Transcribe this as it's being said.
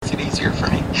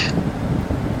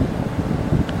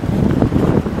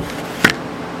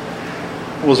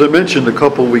Well, as I mentioned a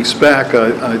couple of weeks back,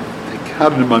 I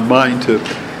had it in my mind to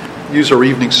use our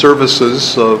evening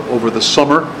services over the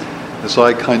summer as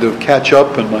I kind of catch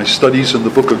up in my studies in the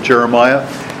book of Jeremiah,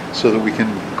 so that we can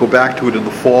go back to it in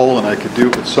the fall and I could do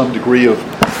it with some degree of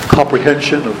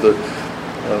comprehension of the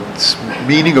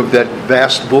meaning of that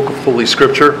vast book of Holy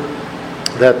Scripture.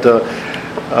 That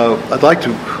I'd like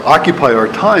to occupy our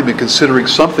time in considering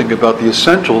something about the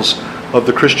essentials of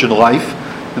the Christian life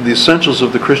and the essentials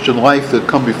of the Christian life that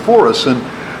come before us. And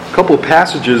a couple of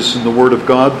passages in the Word of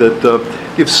God that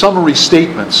give summary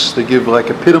statements. They give like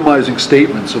epitomizing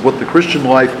statements of what the Christian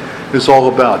life is all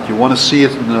about. You want to see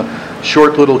it in a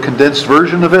short little condensed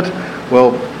version of it?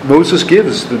 Well, Moses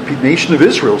gives the nation of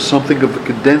Israel something of a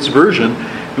condensed version.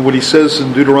 And what he says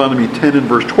in Deuteronomy 10 and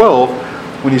verse 12,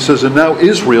 when he says, "And now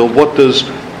Israel, what does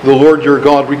the Lord your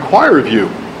God require of you?"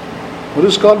 What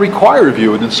does God require of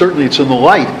you? And then certainly it's in the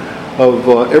light of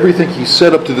everything he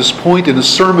said up to this point in a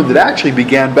sermon that actually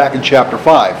began back in chapter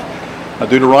 5.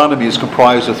 Deuteronomy is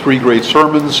comprised of 3 great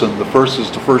sermons, and the first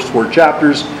is the first 4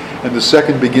 chapters, and the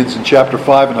second begins in chapter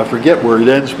 5, and I forget where it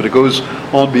ends, but it goes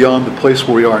on beyond the place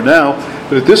where we are now.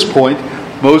 But at this point,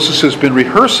 Moses has been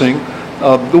rehearsing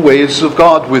the ways of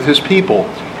God with his people,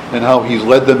 and how he's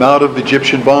led them out of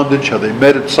Egyptian bondage, how they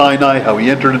met at Sinai, how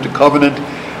he entered into covenant.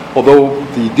 Although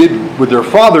he did with their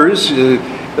fathers,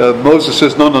 Moses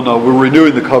says, no, we're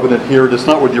renewing the covenant here. It's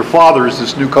not with your fathers,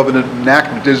 this new covenant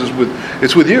enactment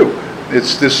it's with you.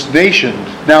 It's this nation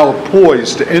now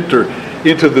poised to enter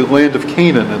into the land of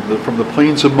Canaan and from the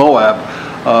plains of Moab.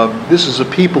 This is a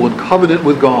people in covenant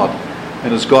with God.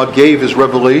 And as God gave his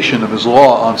revelation of his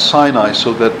law on Sinai,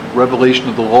 so that revelation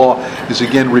of the law is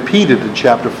again repeated in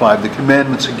chapter 5. The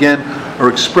commandments again are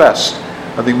expressed,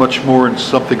 I think much more in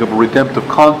something of a redemptive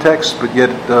context, but yet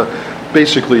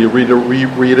basically a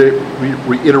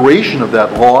reiteration of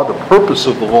that law, the purpose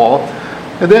of the law.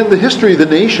 And then the history of the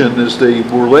nation as they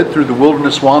were led through the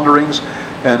wilderness wanderings,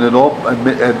 and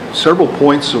at several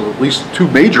points, or at least 2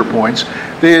 major points,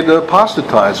 they had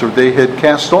apostatized, or they had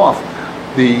cast off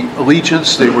the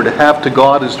allegiance they were to have to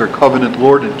God as their covenant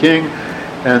Lord and King,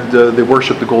 and they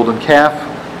worshipped the golden calf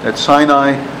at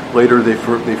Sinai. Later they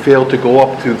failed to go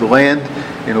up to the land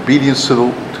in obedience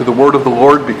to the word of the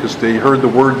Lord, because they heard the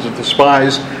words of the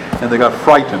spies and they got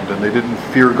frightened, and they didn't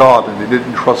fear God, and they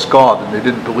didn't trust God, and they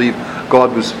didn't believe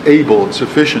God was able and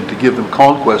sufficient to give them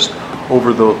conquest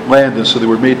over the land, and so they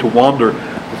were made to wander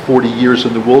for 40 years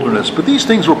in the wilderness. But these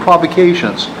things were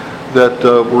provocations that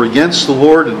were against the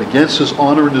Lord and against his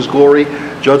honor and his glory.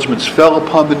 Judgments fell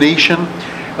upon the nation.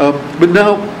 But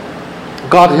now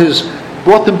God has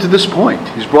brought them to this point.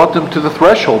 He's brought them to the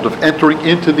threshold of entering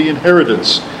into the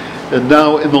inheritance. And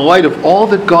now, in the light of all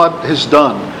that God has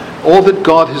done, all that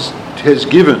God has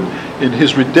given in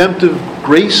his redemptive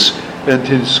grace and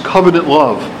his covenant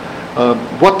love,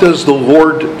 what does the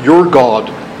Lord your God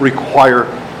require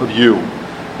of you?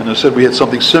 And I said we had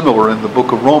something similar in the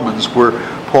book of Romans, where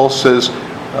Paul says,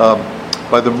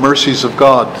 by the mercies of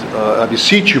God, I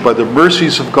beseech you by the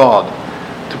mercies of God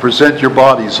to present your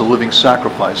bodies a living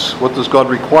sacrifice. What does God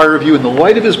require of you in the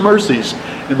light of his mercies,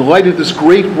 in the light of this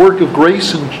great work of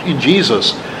grace in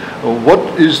Jesus?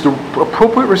 What is the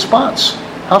appropriate response?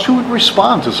 How should we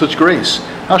respond to such grace?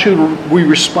 How should we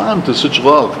respond to such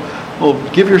love? Well,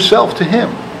 give yourself to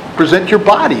him. Present your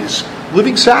bodies,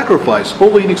 living sacrifice,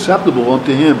 holy and acceptable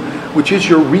unto him, which is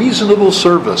your reasonable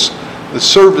service. The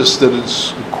service that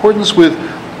is in accordance with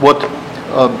what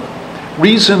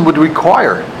reason would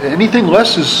require. Anything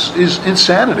less is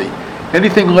insanity.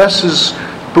 Anything less is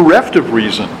bereft of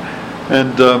reason.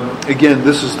 And again,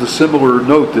 this is the similar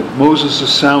note that Moses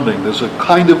is sounding. There's a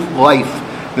kind of life,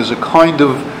 there's a kind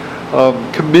of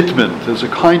commitment, there's a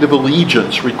kind of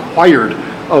allegiance required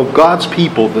of God's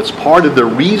people that's part of their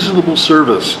reasonable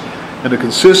service. And it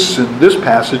consists in this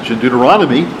passage in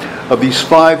Deuteronomy of these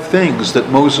 5 things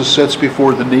that Moses sets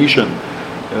before the nation.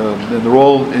 And they're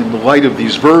all in the light of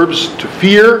these verbs: to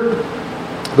fear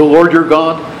the Lord your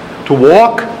God, to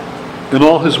walk in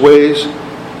all his ways,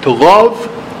 to love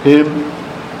him,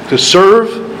 to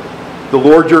serve the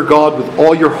Lord your God with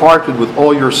all your heart and with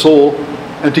all your soul,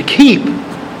 and to keep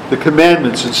the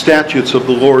commandments and statutes of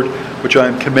the Lord, which I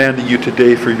am commanding you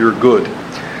today for your good.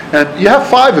 And you have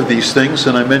 5 of these things,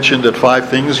 and I mentioned that 5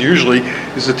 things usually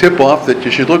is the tip-off that you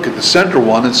should look at the central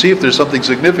one and see if there's something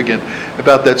significant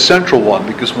about that central one.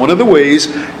 Because one of the ways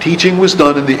teaching was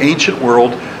done in the ancient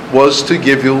world was to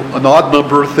give you an odd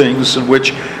number of things in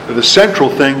which the central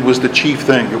thing was the chief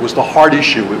thing. It was the heart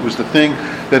issue. It was the thing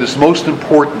that is most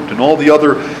important, and all the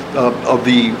other of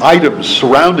the items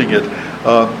surrounding it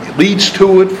leads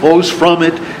to it, flows from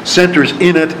it, centers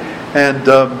in it. And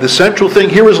the central thing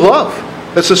here is love.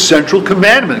 That's a central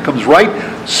commandment. It comes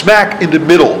right smack in the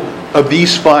middle of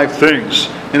these 5 things.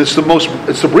 And it's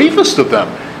the briefest of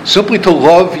them. Simply to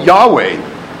love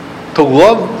Yahweh, to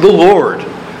love the Lord,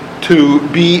 to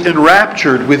be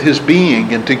enraptured with His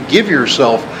being, and to give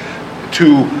yourself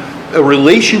to a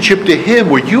relationship to Him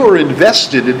where you are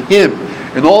invested in Him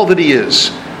and all that He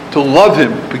is. To love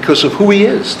Him because of who He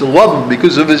is, to love Him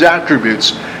because of His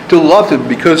attributes, to love Him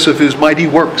because of His mighty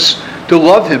works, to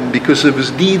love Him because of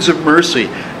His deeds of mercy,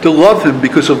 to love Him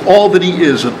because of all that He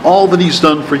is and all that He's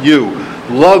done for you.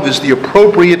 Love is the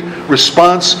appropriate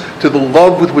response to the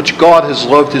love with which God has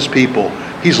loved His people.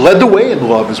 He's led the way in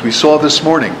love, as we saw this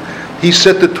morning. He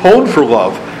set the tone for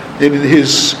love in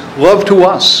His love to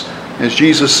us. As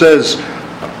Jesus says,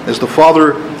 as the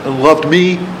Father loved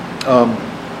me,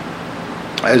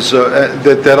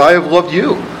 that I have loved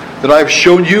you, that I have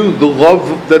shown you the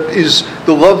love that is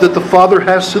the love that the Father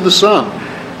has to the Son,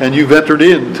 and you've entered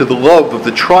into the love of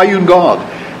the triune God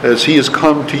as He has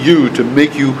come to you to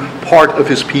make you part of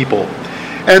His people.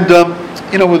 And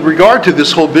with regard to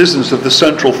this whole business of the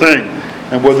central thing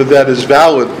and whether that is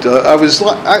valid, I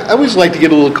always like to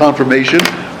get a little confirmation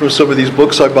from some of these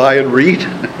books I buy and read.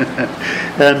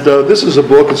 And this is a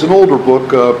book. It's an older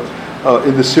book.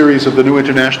 In the series of the New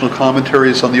International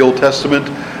Commentaries on the Old Testament.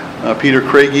 Peter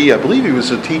Craigie, I believe he was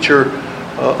a teacher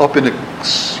up in a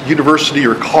university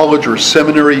or college or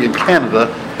seminary in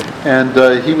Canada,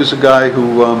 and he was a guy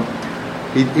who,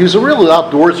 he was a real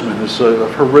outdoorsman.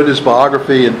 I've read his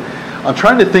biography, and I'm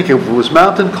trying to think if it was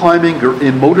mountain climbing or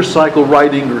in motorcycle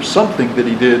riding or something that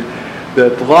he did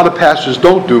that a lot of pastors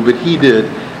don't do, but he did.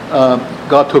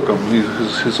 God took him.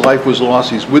 His life was lost.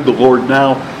 He's with the Lord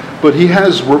now. But he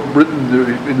has written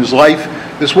in his life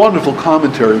this wonderful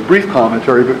commentary, brief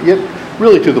commentary, but yet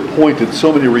really to the point in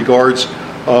so many regards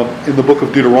in the book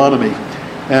of Deuteronomy.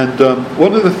 And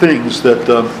one of the things that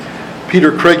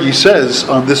Peter Craigie says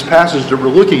on this passage that we're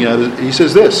looking at, he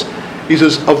says this. He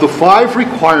says, of the 5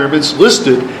 requirements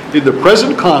listed in the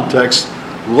present context,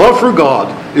 love for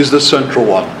God is the central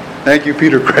one. Thank you,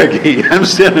 Peter Craigie. I'm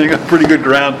standing on pretty good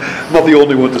ground. I'm not the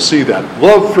only one to see that.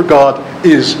 Love for God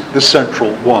is the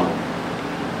central one.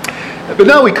 But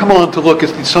now we come on to look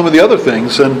at some of the other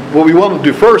things, and what we want to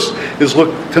do first is look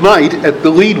tonight at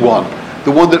the lead one,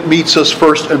 the one that meets us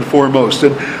first and foremost.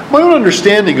 And my own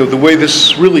understanding of the way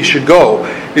this really should go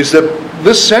is that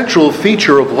this central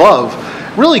feature of love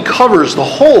really covers the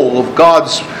whole of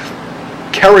God's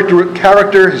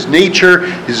character, His nature,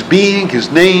 His being, His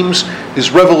names,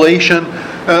 His revelation.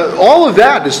 All of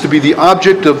that is to be the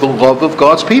object of the love of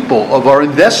God's people, of our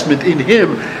investment in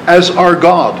Him as our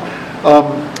God.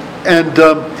 And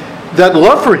that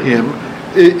love for Him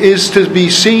is to be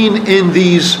seen in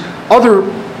these other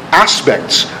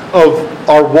aspects of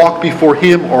our walk before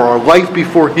Him, or our life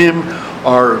before Him,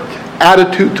 our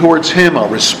attitude towards Him, our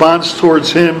response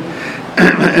towards Him.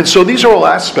 And so these are all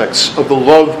aspects of the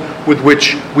love with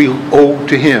which we owe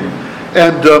to Him.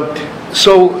 And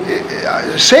so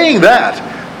saying that,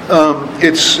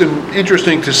 it's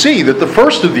interesting to see that the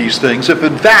first of these things, if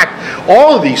in fact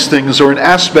all of these things are an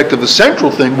aspect of the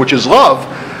central thing, which is love,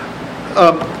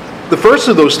 the first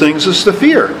of those things is to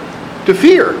fear. To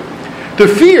fear. To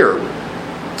fear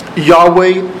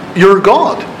Yahweh, your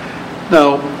God.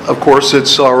 Now, of course,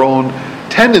 it's our own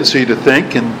tendency to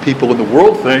think, and people in the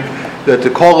world think, that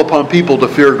to call upon people to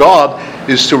fear God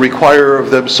is to require of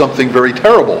them something very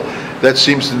terrible. That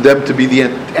seems to them to be the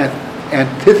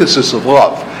antithesis of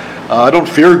love. I don't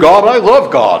fear God, I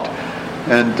love God.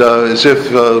 And as if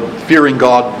fearing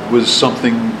God was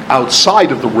something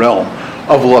outside of the realm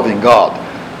of loving God.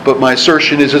 But my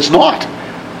assertion is it's not.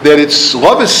 That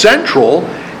love is central,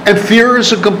 and fear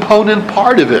is a component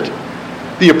part of it.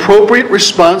 The appropriate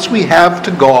response we have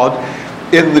to God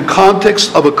in the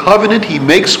context of a covenant He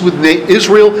makes with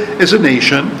Israel as a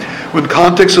nation, in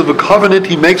context of a covenant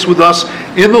He makes with us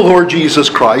in the Lord Jesus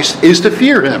Christ, is to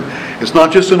fear Him. It's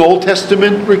not just an Old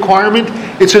Testament requirement,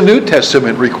 it's a New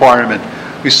Testament requirement.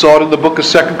 We saw it in the book of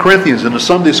 2 Corinthians in a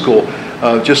Sunday school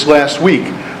just last week,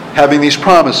 having these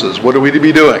promises. What are we to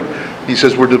be doing? He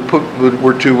says we're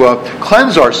to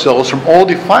cleanse ourselves from all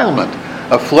defilement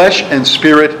of flesh and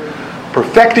spirit,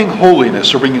 perfecting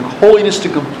holiness, or bringing holiness to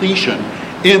completion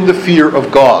in the fear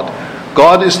of God.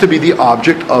 God is to be the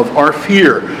object of our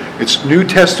fear. It's New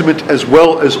Testament as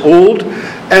well as Old.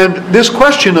 And this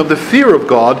question of the fear of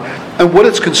God and what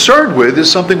it's concerned with is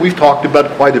something we've talked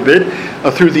about quite a bit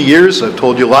through the years. I've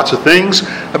told you lots of things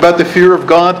about the fear of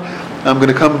God. I'm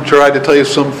going to try to tell you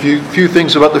some few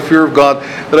things about the fear of God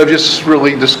that I've just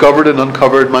really discovered and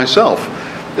uncovered myself.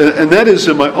 And that is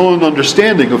in my own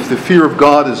understanding of the fear of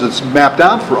God as it's mapped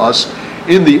out for us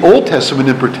in the Old Testament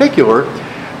in particular,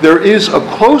 there is a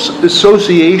close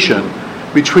association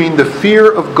between the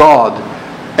fear of God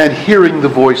and hearing the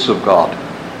voice of God.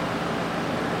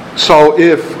 So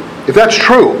if that's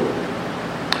true,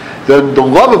 then the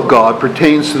love of God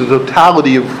pertains to the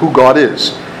totality of who God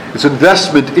is. It's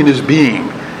investment in his being,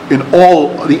 in all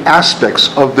the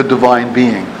aspects of the divine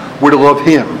being. We're to love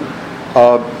him.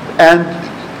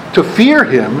 And to fear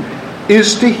him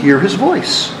is to hear his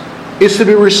voice. It's to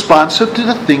be responsive to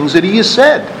the things that he has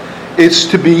said. It's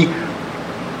to be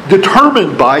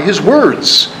determined by his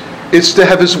words. It's to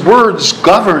have his words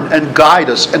govern and guide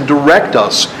us and direct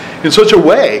us in such a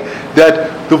way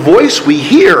that the voice we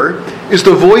hear is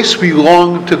the voice we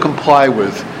long to comply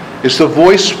with. It's the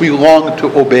voice we long to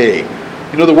obey.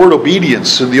 You know, the word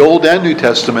obedience in the Old and New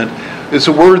Testament is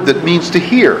a word that means to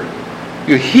hear.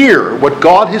 You hear what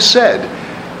God has said.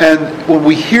 And when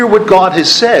we hear what God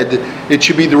has said, it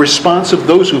should be the response of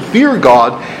those who fear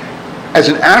God as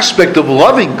an aspect of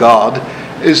loving God,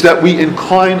 is that we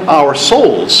incline our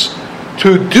souls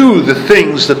to do the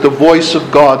things that the voice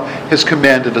of God has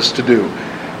commanded us to do.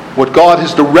 What God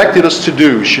has directed us to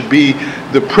do should be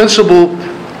the principal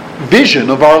vision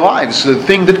of our lives, the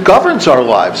thing that governs our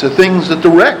lives, the things that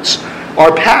directs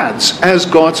our paths as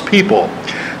God's people.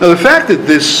 Now, the fact that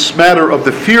this matter of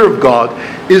the fear of God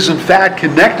is in fact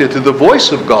connected to the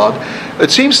voice of God,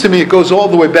 it seems to me it goes all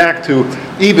the way back to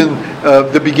even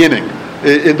the beginning.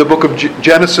 In the book of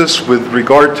Genesis, with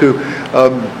regard to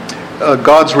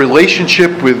God's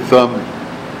relationship with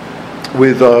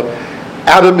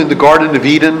Adam in the Garden of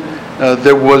Eden,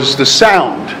 there was the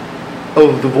sound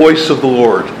of the voice of the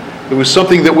Lord. It was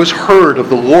something that was heard of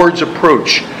the Lord's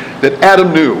approach that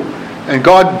Adam knew. And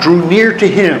God drew near to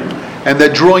him. And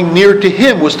that drawing near to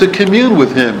him was to commune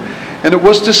with him. And it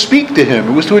was to speak to him.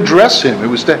 It was to address him. It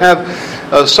was to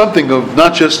have something of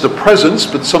not just a presence,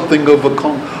 but something of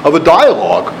a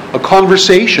dialogue, a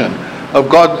conversation of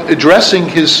God addressing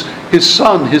his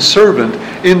son, his servant,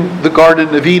 in the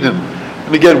Garden of Eden.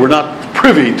 And again, we're not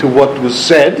privy to what was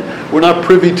said. We're not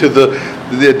privy to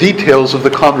the details of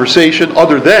the conversation,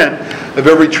 other than of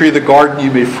every tree of the garden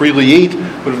you may freely eat,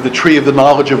 but of the tree of the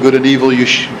knowledge of good and evil you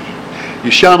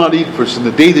shall not eat, for in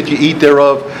the day that you eat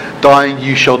thereof, dying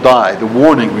you shall die. The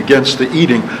warning against the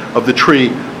eating of the tree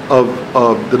of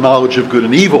the knowledge of good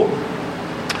and evil.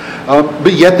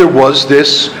 But yet there was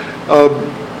this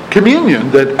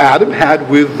communion that Adam had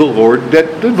with the Lord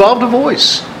that involved a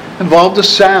voice, involved a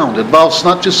sound. It involves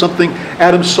not just something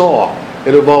Adam saw.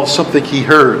 It involves something he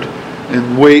heard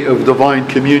in way of divine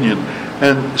communion.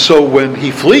 And so when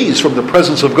he flees from the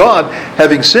presence of God,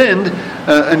 having sinned,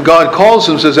 and God calls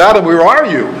him and says, Adam, where are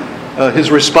you?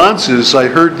 His response is, I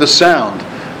heard the sound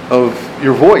of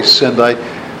your voice, and I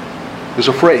was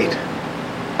afraid,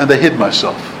 and I hid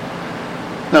myself.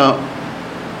 Now,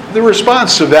 the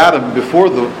response of Adam before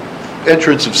the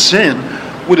entrance of sin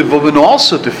would have been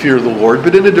also to fear the Lord,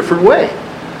 but in a different way.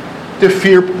 To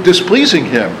fear displeasing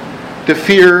him, to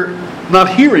fear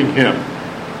not hearing him,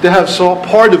 to have saw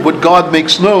part of what God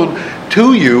makes known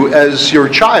to you as your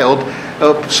child,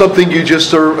 something you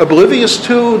just are oblivious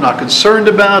to, not concerned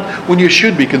about, when you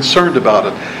should be concerned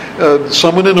about it.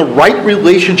 Someone in a right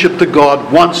relationship to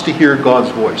God wants to hear God's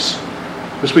voice.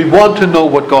 Because we want to know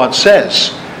what God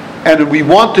says. And we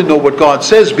want to know what God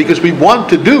says because we want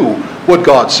to do what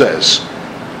God says.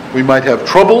 We might have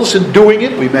troubles in doing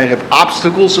it. We may have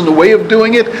obstacles in the way of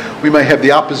doing it. We might have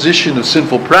the opposition of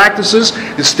sinful practices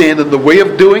and stand in the way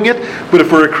of doing it. But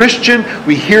if we're a Christian,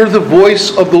 we hear the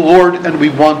voice of the Lord and we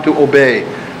want to obey.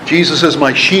 Jesus says,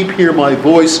 my sheep hear my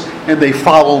voice and they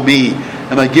follow me,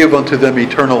 and I give unto them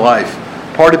eternal life.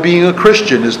 Part of being a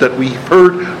Christian is that we've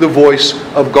heard the voice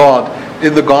of God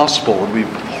in the gospel, and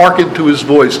we've hearkened to his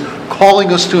voice,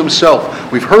 calling us to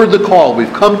himself. We've heard the call.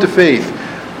 We've come to faith.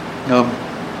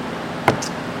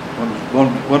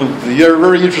 One of the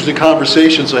very interesting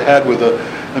conversations I had with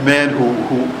a man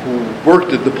who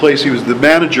worked at the place. He was the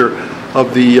manager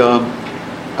of the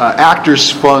Actors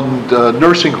Fund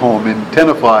nursing home in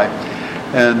Tenafly.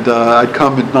 And I'd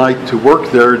come at night to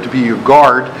work there to be a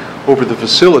guard over the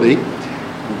facility.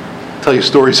 I'll tell you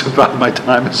stories about my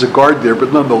time as a guard there,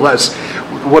 but nonetheless,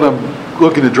 what I'm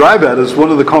looking to drive at is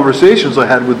one of the conversations I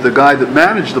had with the guy that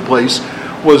managed the place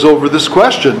was over this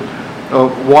question.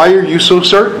 Why are you so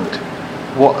certain?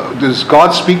 Does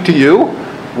God speak to you?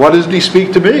 Why doesn't he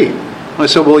speak to me? And I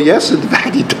said, well, yes, in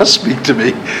fact, he does speak to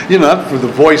me. Not from the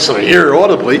voice I hear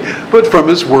audibly, but from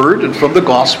his word and from the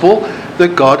gospel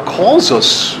that God calls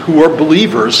us who are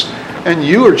believers. And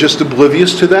you are just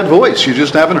oblivious to that voice. You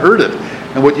just haven't heard it.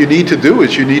 And what you need to do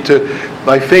is you need to,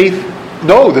 by faith,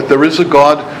 know that there is a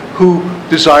God who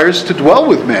desires to dwell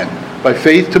with men, by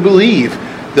faith to believe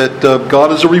that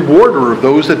God is a rewarder of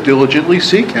those that diligently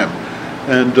seek Him.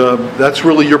 And that's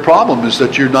really your problem, is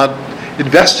that you're not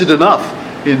invested enough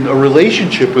in a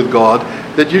relationship with God,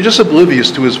 that you're just oblivious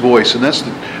to His voice. And that's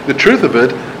the truth of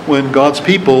it, when God's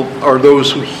people are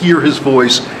those who hear His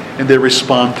voice and they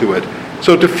respond to it.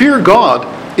 So to fear God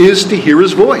is to hear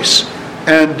His voice.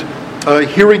 And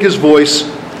hearing His voice,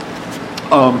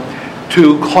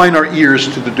 to incline our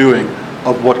ears to the doing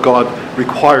of what God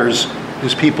requires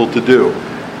His people to do.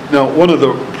 Now, one of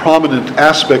the prominent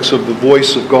aspects of the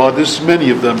voice of God, there's many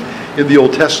of them in the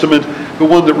Old Testament, the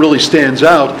one that really stands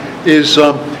out is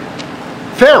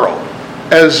Pharaoh,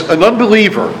 as an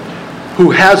unbeliever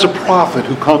who has a prophet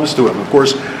who comes to him. Of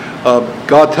course,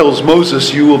 God tells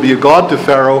Moses, you will be a god to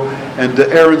Pharaoh, and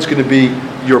Aaron's going to be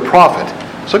your prophet.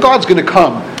 So God's going to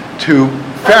come to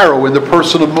Pharaoh in the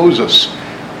person of Moses.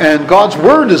 And God's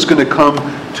word is going to come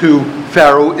to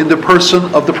Pharaoh in the person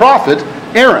of the prophet,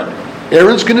 Aaron.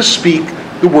 Aaron's going to speak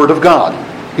the word of God.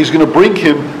 He's going to bring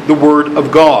him the word of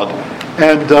God.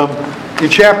 And in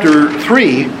chapter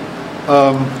 3,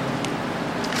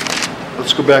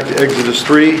 let's go back to Exodus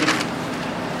 3.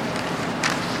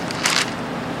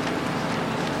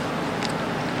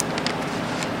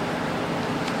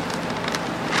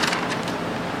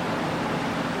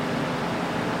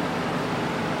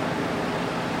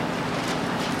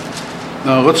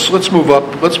 Now let's move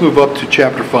up. Let's move up to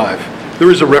chapter 5. There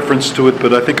is a reference to it,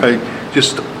 but I think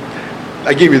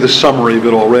I gave you the summary of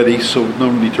it already, so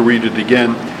no need to read it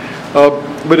again.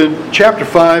 But in chapter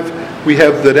 5, we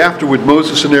have that afterward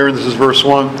Moses and Aaron, this is verse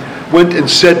 1, went and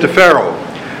said to Pharaoh,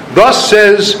 "Thus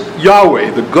says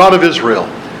Yahweh, the God of Israel,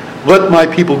 let my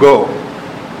people go,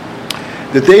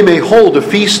 that they may hold a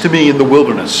feast to me in the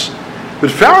wilderness." But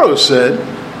Pharaoh said,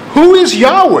 "Who is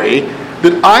Yahweh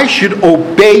that I should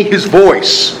obey His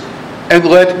voice and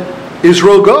let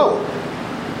Israel go?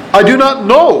 I do not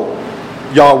know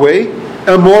Yahweh,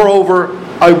 and moreover,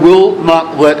 I will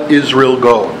not let Israel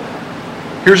go."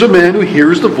 Here's a man who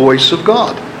hears the voice of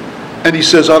God. And he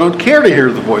says, I don't care to hear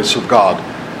the voice of God.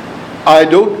 I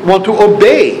don't want to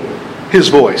obey His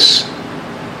voice.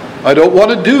 I don't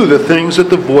want to do the things that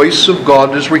the voice of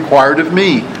God is required of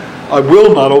me. I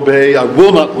will not obey. I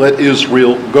will not let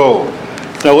Israel go.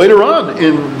 Now later on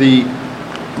in the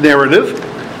narrative,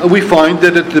 we find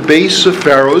that at the base of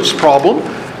Pharaoh's problem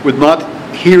with not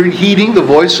heeding the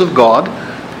voice of God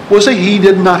was that he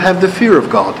did not have the fear of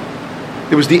God.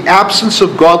 It was the absence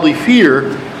of godly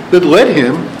fear that led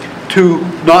him to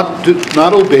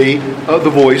not obey the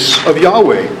voice of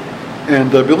Yahweh.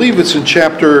 And I believe it's in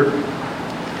chapter,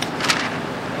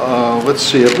 I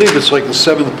believe it's like the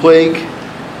 7th plague.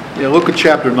 Yeah, look at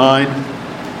chapter 9.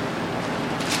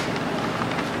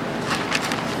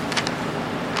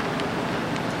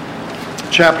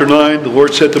 Chapter 9, the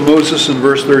Lord said to Moses in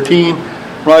verse 13,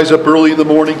 "Rise up early in the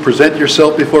morning, present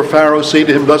yourself before Pharaoh, say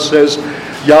to him, Thus says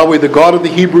Yahweh, the God of the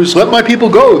Hebrews, let my people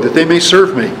go, that they may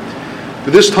serve me.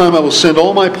 For this time I will send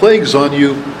all my plagues on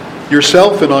you,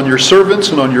 yourself and on your servants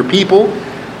and on your people,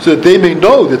 so that they may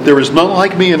know that there is none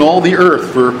like me in all the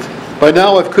earth. For by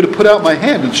now I could have put out my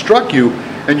hand and struck you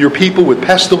and your people with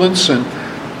pestilence, and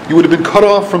you would have been cut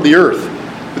off from the earth.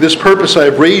 For this purpose I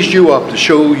have raised you up, to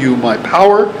show you my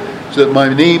power, so that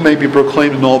my name may be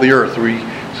proclaimed in all the earth." We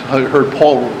heard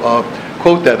Paul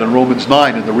quote that in Romans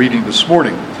 9 in the reading this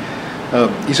morning.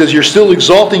 He says, "You're still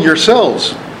exalting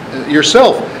yourself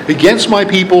against my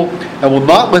people, and will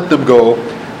not let them go.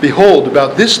 Behold,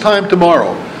 about this time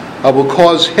tomorrow, I will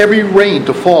cause heavy rain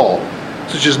to fall,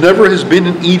 such as never has been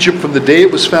in Egypt from the day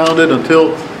it was founded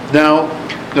until now.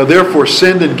 Now therefore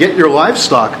send and get your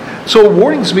livestock." So a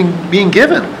warning's being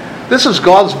given. This is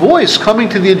God's voice coming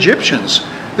to the Egyptians.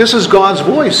 This is God's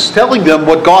voice telling them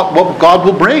what God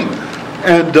will bring.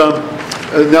 And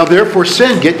now therefore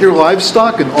send, get your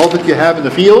livestock and all that you have in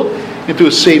the field into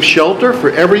a safe shelter, for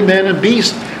every man and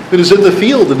beast that is in the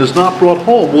field and is not brought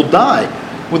home will die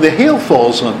when the hail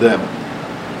falls on them.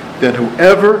 Then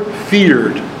whoever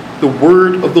feared the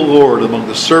word of the Lord among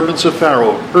the servants of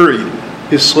Pharaoh hurried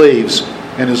his slaves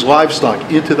and his livestock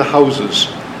into the houses.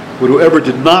 But whoever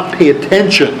did not pay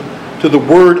attention to the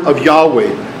word of Yahweh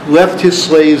left his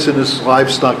slaves and his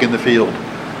livestock in the field.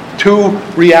 Two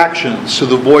reactions to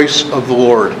the voice of the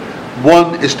Lord.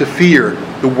 One is to fear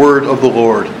the word of the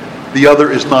Lord. The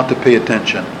other is not to pay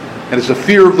attention. And it's the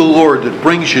fear of the Lord that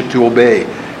brings you to obey.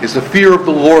 It's the fear of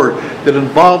the Lord that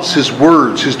involves His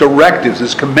words, His directives,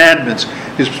 His commandments,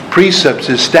 His precepts,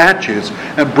 His statutes,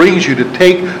 and brings you to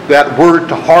take that word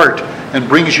to heart and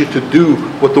brings you to do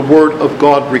what the Word of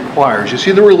God requires. You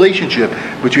see the relationship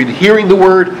between hearing the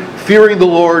Word, fearing the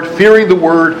Lord, fearing the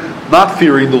Word, not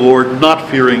fearing the Lord, not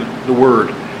fearing the word.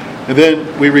 And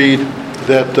then we read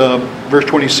that, verse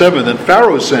 27, then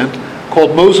Pharaoh sent,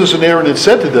 called Moses and Aaron, and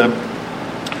said to them,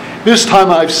 this time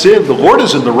I've sinned, the Lord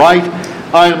is in the right,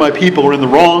 I and my people are in the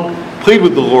wrong. Plead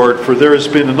with the Lord, for there has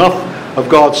been enough of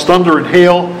God's thunder and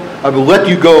hail. I will let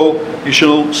you go, you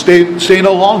shall stay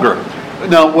no longer.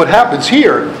 Now what happens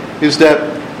here is that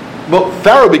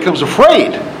Pharaoh becomes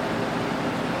afraid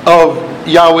of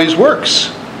Yahweh's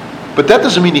works. But that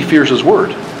doesn't mean he fears his word.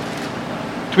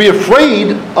 To be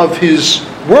afraid of his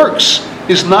works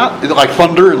is not like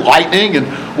thunder and lightning and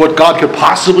what God could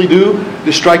possibly do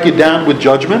to strike you down with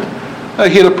judgment.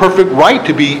 He had a perfect right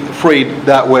to be afraid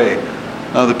that way.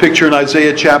 The picture in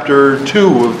Isaiah chapter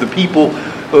 2 of the people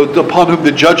upon whom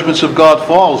the judgments of God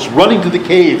falls, running to the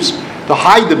caves to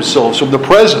hide themselves from the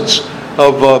presence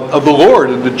of the Lord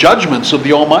and the judgments of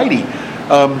the Almighty.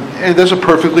 And that's a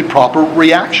perfectly proper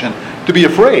reaction, to be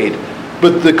afraid.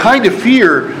 But the kind of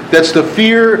fear, that's the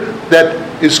fear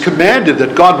that is commanded,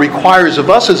 that God requires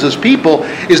of us as His people,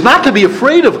 is not to be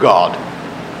afraid of God.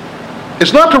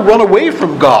 It's not to run away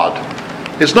from God.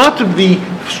 It's not to be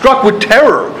struck with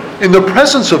terror in the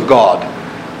presence of God.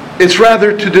 It's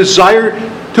rather to desire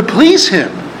to please Him.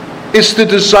 It's the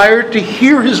desire to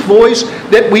hear His voice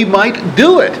that we might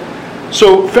do it.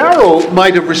 So Pharaoh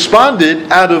might have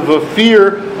responded out of a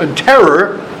fear and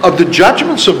terror of the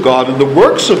judgments of God and the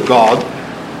works of God,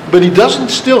 but he doesn't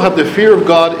still have the fear of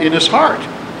God in his heart.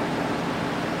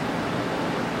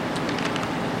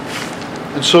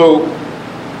 And so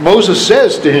Moses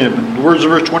says to him, in the words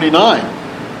of verse 29,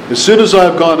 as soon as I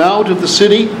have gone out of the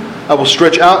city, I will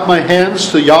stretch out my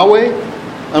hands to Yahweh.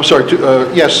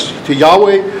 To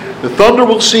Yahweh. The thunder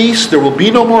will cease, there will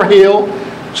be no more hail,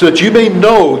 so that you may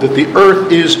know that the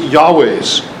earth is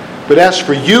Yahweh's. But as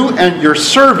for you and your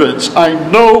servants, I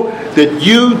know that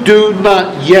you do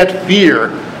not yet fear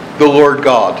the Lord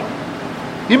God.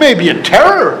 You may be in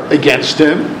terror against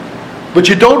Him, but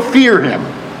you don't fear Him.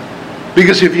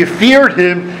 Because if you feared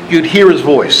Him, you'd hear His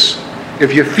voice.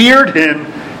 If you feared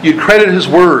Him, you'd credit His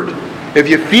word. If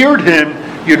you feared Him,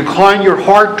 you'd incline your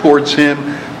heart towards Him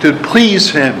to please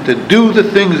Him, to do the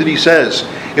things that He says.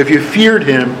 If you feared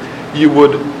Him, you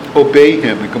would obey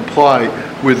Him and comply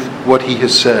with what He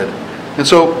has said. And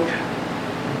so,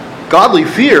 godly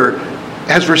fear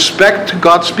has respect to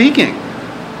God speaking.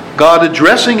 God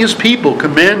addressing His people,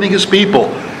 commanding His people.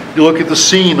 You look at the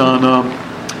scene on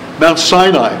Mount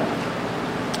Sinai.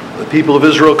 The people of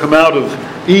Israel come out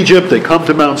of Egypt, they come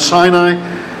to Mount Sinai,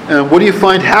 and what do you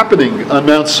find happening on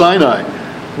Mount Sinai?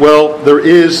 Well, there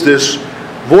is this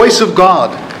voice of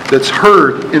God that's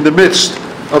heard in the midst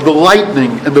of the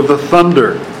lightning and of the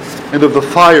thunder and of the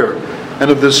fire and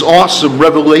of this awesome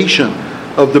revelation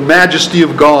of the majesty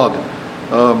of God.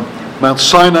 Mount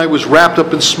Sinai was wrapped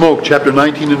up in smoke, chapter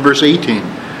 19 and verse 18.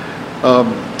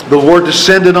 The Lord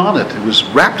descended on it. It was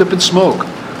wrapped up in smoke.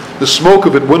 The smoke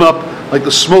of it went up like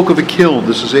the smoke of a kiln.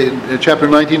 This is chapter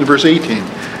 19 and verse 18.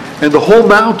 And the whole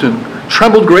mountain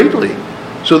trembled greatly.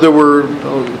 So there were,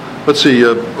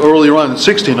 earlier on in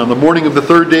 16, on the morning of the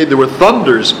third day, there were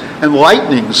thunders and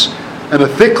lightnings and a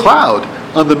thick cloud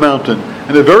on the mountain,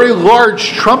 and a very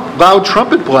large loud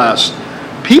trumpet blast.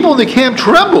 People in the camp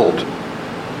trembled.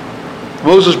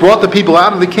 Moses brought the people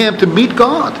out of the camp to meet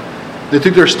God. They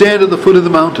took their stand at the foot of the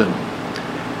mountain.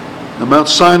 And Mount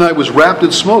Sinai was wrapped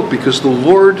in smoke because the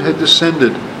Lord had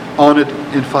descended on it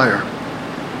in fire.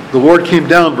 The Lord came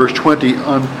down, verse 20,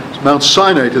 on Mount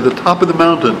Sinai to the top of the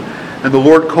mountain, and the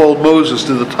Lord called Moses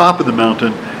to the top of the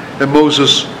mountain, and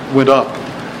Moses went up.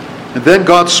 And then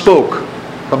God spoke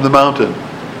from the mountain.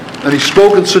 And He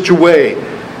spoke in such a way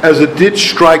as it did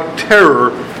strike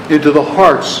terror into the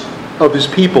hearts of His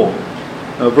people.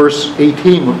 Verse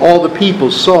 18, when all the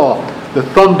people saw the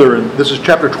thunder, and this is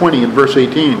chapter 20 and verse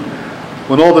 18,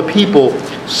 when all the people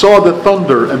saw the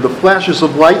thunder and the flashes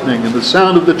of lightning and the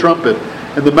sound of the trumpet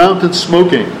and the mountain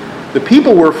smoking, the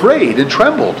people were afraid and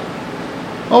trembled.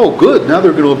 Oh, good, now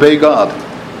they're going to obey God.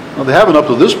 Well, they haven't up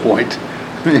to this point.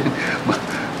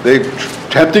 They're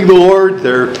tempting the Lord.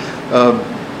 They're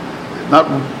not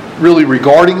really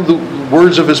regarding the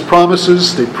words of His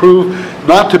promises. They prove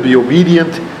not to be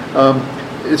obedient.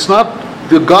 It's not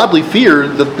the godly fear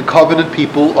that the covenant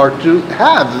people are to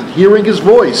have, hearing His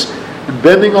voice and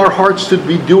bending our hearts to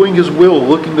be doing His will,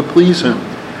 looking to please Him.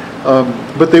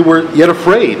 But they were yet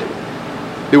afraid.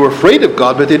 They were afraid of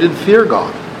God, but they didn't fear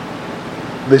God.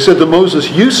 They said to Moses,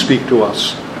 "You speak to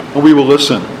us, and we will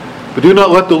listen. But do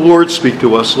not let the Lord speak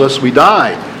to us, lest we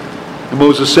die." And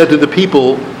Moses said to the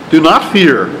people, "Do not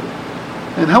fear."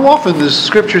 And how often does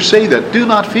Scripture say that? Do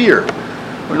not fear.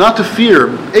 Or not to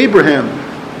fear. Abraham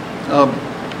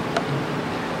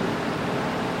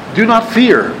Do not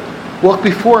fear. Walk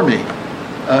before me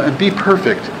and be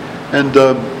perfect. And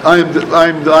I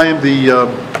am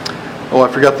the I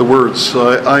forgot the words.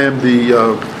 I am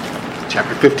the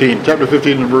chapter 15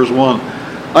 and verse 1.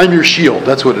 I'm your shield.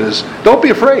 That's what it is. Don't be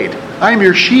afraid. I am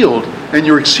your shield and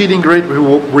your exceeding great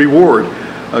reward.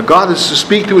 God is to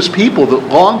speak to his people that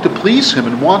long to please him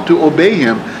and want to obey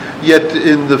him, yet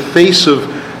in the face of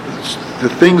the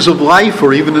things of life,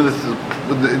 or even in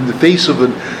the face of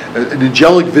an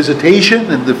angelic visitation,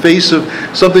 in the face of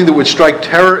something that would strike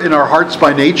terror in our hearts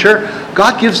by nature,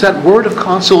 God gives that word of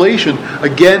consolation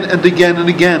again and again and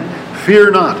again.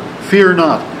 Fear not, fear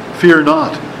not, fear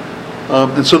not.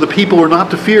 And so the people are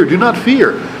not to fear. Do not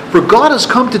fear, for God has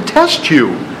come to test you,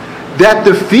 that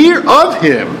the fear of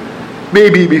him may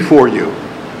be before you.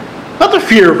 Not the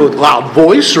fear of a loud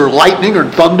voice or lightning or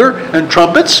thunder and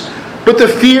trumpets, but the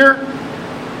fear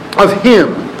of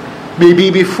him may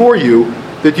be before you,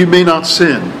 that you may not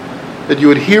sin, that you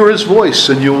would hear his voice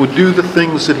and you would do the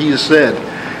things that he has said.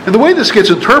 And the way this gets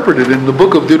interpreted in the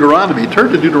book of Deuteronomy,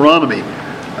 turn to Deuteronomy,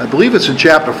 I believe it's in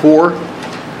chapter 4.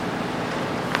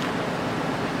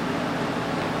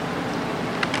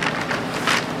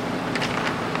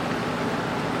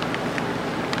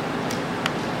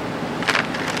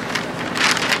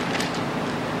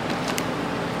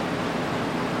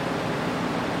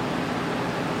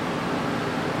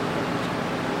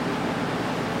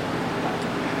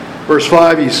 Verse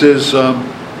 5, he says,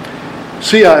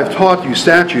 See, I have taught you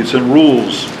statutes and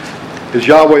rules, as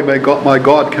Yahweh my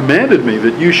God commanded me,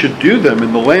 that you should do them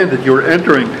in the land that you are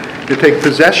entering, to take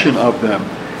possession of them.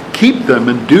 Keep them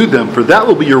and do them, for that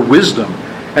will be your wisdom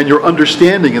and your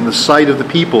understanding in the sight of the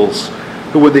peoples.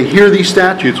 But when they hear these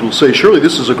statutes, will say, Surely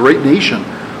this is a great nation,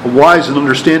 a wise and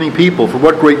understanding people. For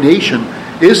what great nation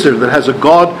is there that has a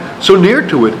God so near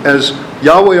to it as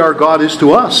Yahweh our God is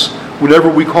to us, whenever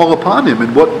we call upon him?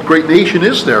 And what great nation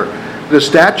is there? The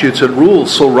statutes and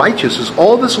rules so righteous as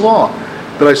all this law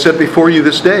that I set before you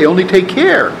this day. Only take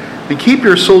care and keep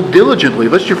your soul diligently,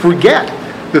 lest you forget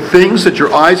the things that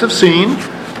your eyes have seen,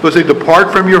 lest they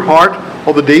depart from your heart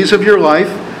all the days of your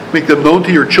life. Make them known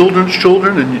to your children's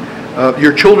children and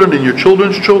your children and your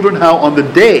children's children, how on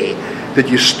the day that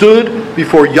you stood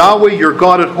before Yahweh your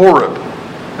God at Horeb.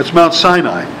 That's Mount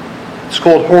Sinai. It's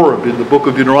called Horeb in the book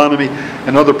of Deuteronomy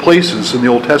and other places in the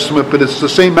Old Testament, but it's the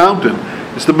same mountain.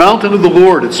 It's the mountain of the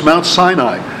Lord. It's Mount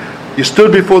Sinai. You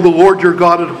stood before the Lord your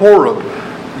God at Horeb.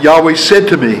 Yahweh said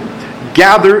to me,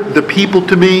 Gather the people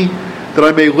to me, that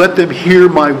I may let them hear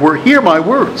my word. Hear my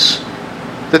words.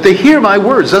 That they hear my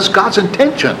words. That's God's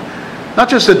intention. Not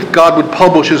just that God would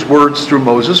publish his words through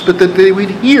Moses, but that they would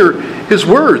hear his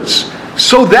words,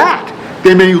 so that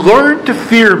they may learn to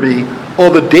fear me all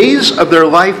the days of their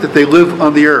life that they live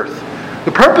on the earth.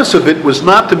 The purpose of it was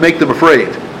not to make them afraid.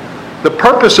 The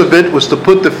purpose of it was to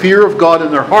put the fear of God in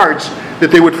their hearts,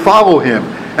 that they would follow him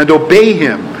and obey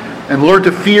him and learn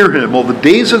to fear him all the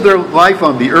days of their life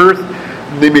on the earth,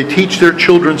 and they may teach their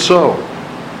children so.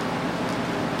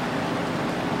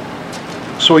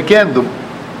 So again, the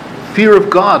fear of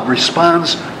God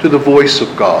responds to the voice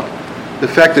of God. The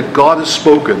fact that God has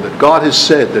spoken, that God has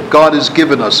said, that God has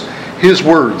given us his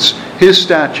words, his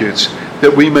statutes,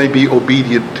 that we may be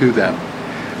obedient to them.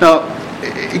 Now,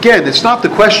 again, it's not the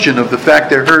question of the fact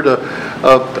they heard a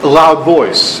loud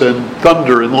voice and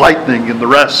thunder and lightning and the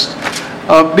rest.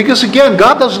 Because again,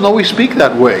 God doesn't always speak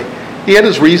that way. He had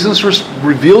his reasons for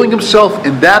revealing himself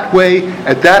in that way,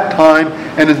 at that time,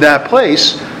 and in that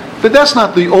place. But that's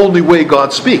not the only way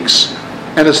God speaks.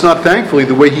 And it's not, thankfully,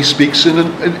 the way he speaks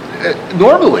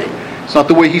normally. It's not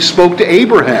the way he spoke to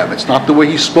Abraham. It's not the way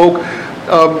he spoke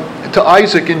to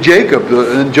Isaac and Jacob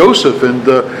and Joseph and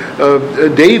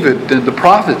David and the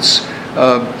prophets.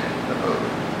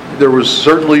 There was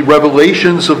certainly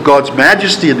revelations of God's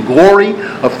majesty and glory,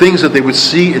 of things that they would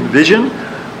see in vision.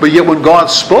 But yet when God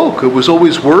spoke, it was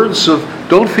always words of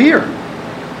don't fear.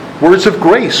 Words of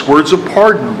grace, words of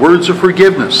pardon, words of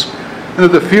forgiveness. And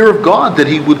the fear of God that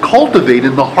he would cultivate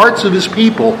in the hearts of his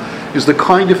people is the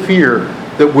kind of fear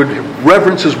that would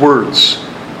reverence his words,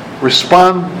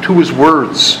 respond to his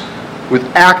words with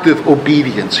active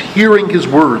obedience, hearing his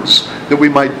words, that we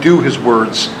might do his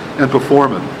words and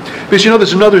perform them. Because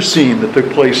there's another scene that took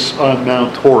place on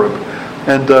Mount Horeb.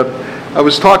 And I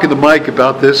was talking to Mike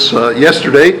about this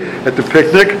yesterday at the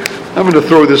picnic. I'm going to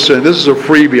throw this in. This is a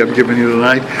freebie I'm giving you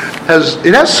tonight.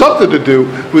 It has something to do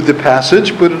with the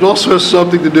passage, but it also has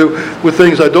something to do with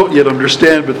things I don't yet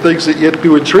understand, but things that yet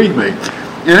do intrigue me.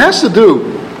 It has to do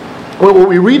with what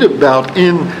we read about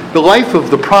in the life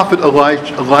of the prophet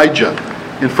Elijah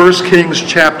in 1 Kings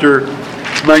chapter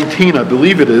 19, I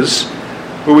believe it is.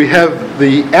 where we have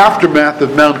the aftermath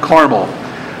of Mount Carmel.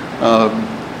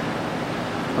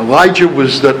 Elijah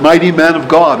was that mighty man of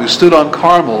God who stood on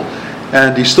Carmel,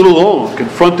 and he stood alone,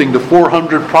 confronting the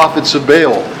 400 prophets of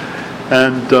Baal,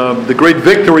 and the great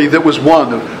victory that was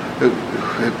won.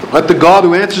 Let the God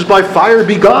who answers by fire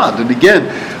be God. And again,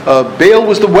 Baal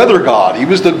was the weather god. He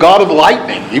was the god of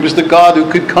lightning. He was the god who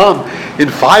could come in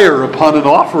fire upon an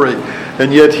offering.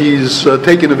 And yet he's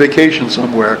taken a vacation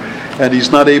somewhere, and he's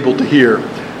not able to hear.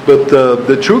 But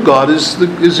the true God is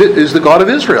the God of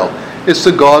Israel. It's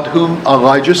the God whom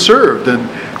Elijah served. And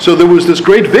so there was this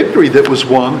great victory that was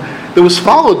won that was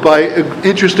followed by an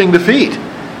interesting defeat.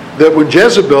 That when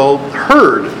Jezebel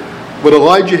heard what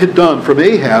Elijah had done from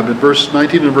Ahab in verse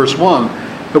 19 and verse 1,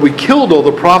 that we killed all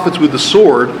the prophets with the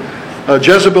sword,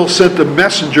 Jezebel sent a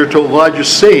messenger to Elijah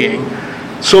saying,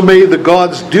 "So may the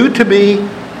gods do to me,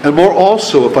 and more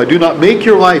also, if I do not make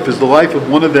your life as the life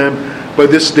of one of them by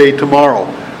this day tomorrow."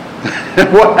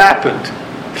 And what happened?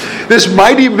 This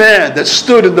mighty man that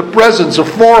stood in the presence of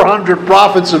 400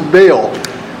 prophets of Baal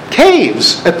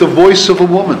caves at the voice of a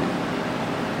woman.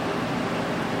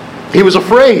 He was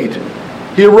afraid.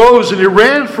 He arose and he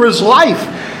ran for his life.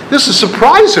 This is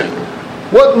surprising.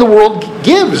 What in the world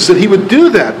gives that he would do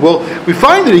that? Well, we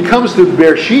find that he comes to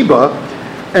Beersheba,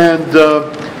 and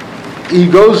he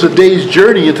goes a day's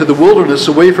journey into the wilderness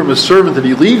away from his servant, and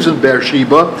he leaves in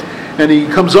Beersheba, and he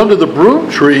comes under the broom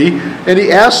tree, and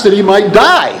he asks that he might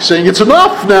die, saying, "It's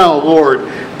enough now, Lord.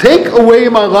 Take away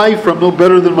my life, for I'm no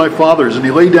better than my father's." And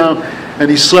he lay down and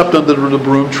he slept under the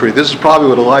broom tree. This is probably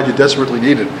what Elijah desperately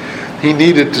needed. He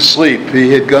needed to sleep.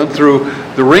 He had gone through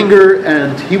the ringer,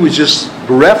 and he was just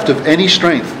bereft of any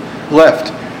strength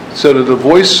left. So to the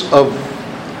voice of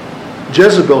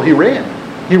Jezebel, he ran.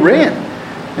 He ran.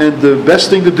 And the best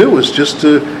thing to do was just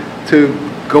to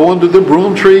go under the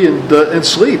broom tree and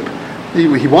sleep.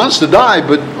 He wants to die,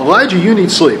 but Elijah, you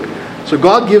need sleep. So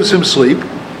God gives him sleep,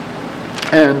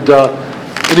 and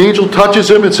an angel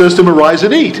touches him and says to him, "Arise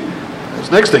and eat." That's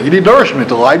the next thing. You need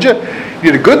nourishment, Elijah.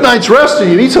 You need a good night's rest,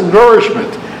 and you need some nourishment.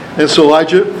 And so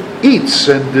Elijah eats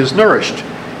and is nourished.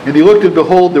 And he looked, and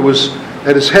behold, there was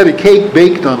at his head a cake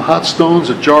baked on hot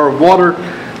stones, a jar of water.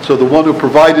 So the one who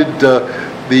provided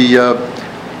the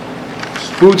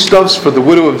foodstuffs for the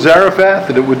widow of Zarephath,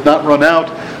 that it would not run out,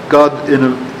 God,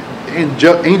 in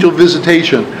angel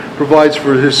visitation, provides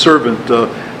for his servant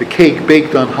a cake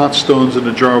baked on hot stones and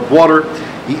a jar of water.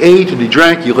 He ate and he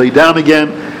drank. He lay down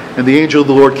again. And the angel of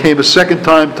the Lord came a second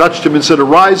time, touched him, and said,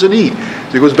 "Arise and eat."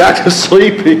 So he goes back to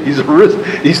sleep.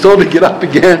 He's told to get up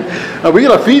again. We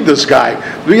got to feed this guy.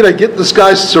 We got to get this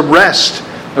guy some rest.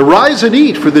 "Arise and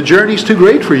eat, for the journey's too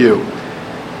great for you."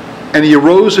 And he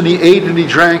arose and he ate and he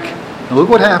drank. And look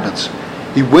what happens.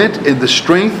 He went in the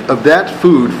strength of that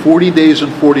food 40 days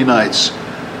and 40 nights.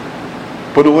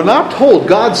 But we're not told.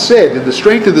 God said, in the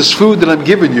strength of this food that I'm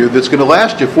giving you, that's going to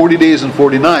last you 40 days and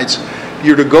 40 nights,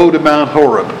 you're to go to Mount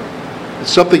Horeb.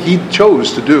 It's something he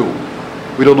chose to do.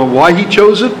 We don't know why he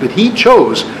chose it, but he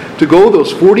chose to go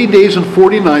those 40 days and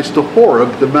 40 nights to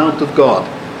Horeb, the Mount of God.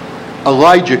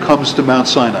 Elijah comes to Mount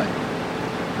Sinai.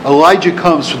 Elijah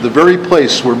comes from the very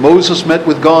place where Moses met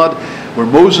with God, where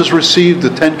Moses received the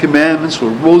Ten Commandments,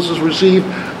 where Moses received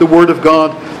the Word of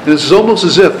God. And it's almost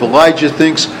as if Elijah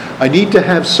thinks, I need to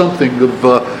have something of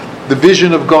the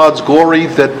vision of God's glory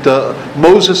that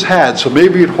Moses had. So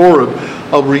maybe at Horeb,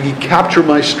 I'll recapture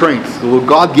my strength. Well,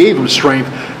 God gave him strength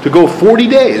to go 40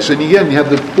 days. And again, you have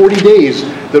the 40 days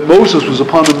that Moses was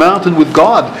upon the mountain with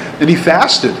God, and he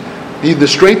fasted. The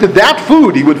strength of that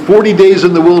food, he went 40 days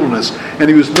in the wilderness, and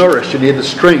he was nourished, and he had the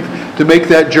strength to make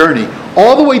that journey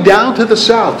all the way down to the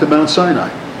south, to Mount Sinai.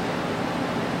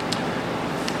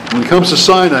 When he comes to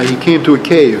Sinai, he came to a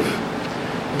cave.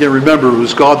 Again, remember, it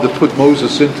was God that put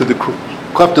Moses into the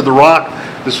cleft of the rock.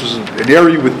 This was an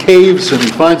area with caves, and he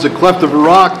finds a cleft of a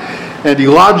rock, and he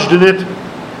lodged in it.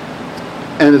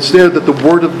 And it's there that the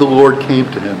word of the Lord came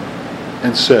to him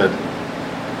and said,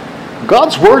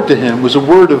 God's word to him was a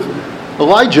word of,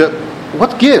 Elijah,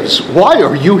 what gives? Why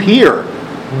are you here?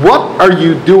 What are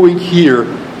you doing here,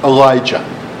 Elijah?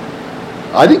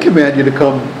 I didn't command you to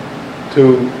come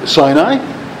to Sinai.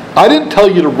 I didn't tell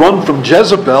you to run from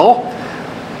Jezebel.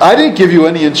 I didn't give you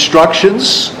any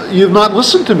instructions. You've not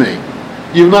listened to me.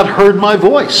 You've not heard my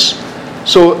voice.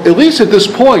 So at least at this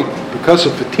point, because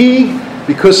of fatigue,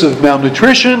 because of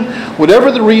malnutrition,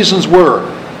 whatever the reasons were,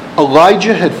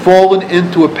 Elijah had fallen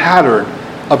into a pattern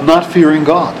of not fearing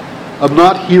God, of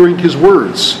not hearing his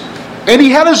words. And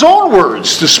he had his own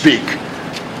words to speak.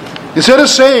 Instead of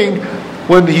saying,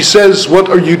 when he says, what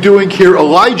are you doing here,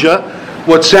 Elijah,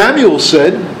 what Samuel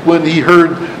said when he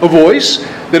heard a voice,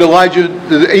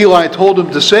 that Eli told him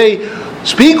to say,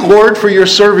 "Speak, Lord, for your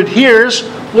servant hears."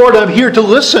 Lord, I'm here to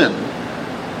listen.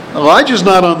 Elijah's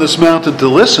not on this mountain to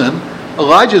listen.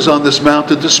 Elijah's on this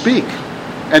mountain to speak.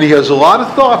 And he has a lot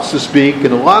of thoughts to speak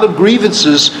and a lot of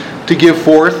grievances to give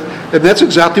forth. And that's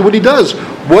exactly what he does.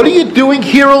 "What are you doing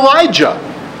here, Elijah?"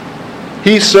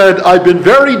 He said, "I've been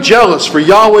very jealous for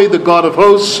Yahweh, the God of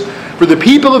hosts, for the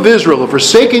people of Israel have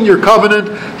forsaken your covenant,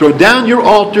 thrown down your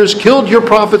altars, killed your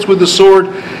prophets with the sword,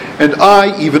 and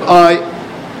I, even I,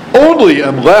 only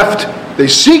am left. They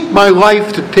seek my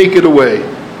life to take it away."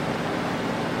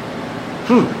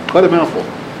 Quite a mouthful.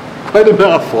 Quite a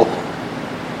mouthful.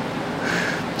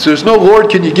 So there's no, "Lord,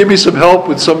 can you give me some help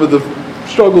with some of the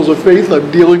struggles of faith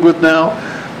I'm dealing with now?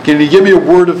 Can you give me a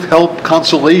word of help,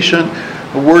 consolation,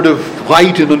 a word of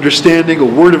light and understanding, a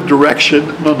word of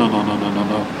direction?"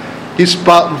 No. He's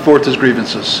spouting forth his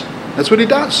grievances. That's what he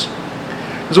does.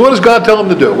 And so what does God tell him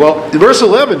to do? Well, in verse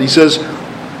 11 he says,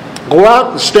 "Go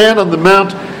out and stand on the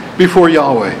mount before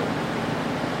Yahweh.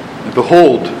 And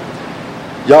behold,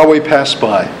 Yahweh passed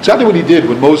by." Exactly what he did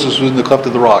when Moses was in the cleft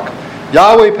of the rock.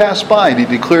 Yahweh passed by and he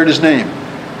declared his name.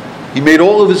 He made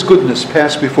all of his goodness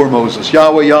pass before Moses.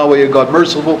 "Yahweh, Yahweh, a God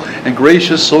merciful and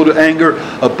gracious, slow to anger,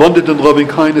 abundant in loving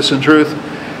kindness and truth."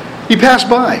 He passed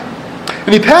by.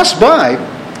 And he passed by,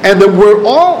 and there were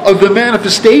all of the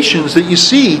manifestations that you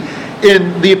see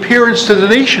in the appearance to the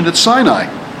nation at Sinai.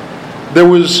 There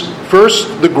was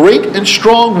first the great and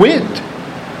strong wind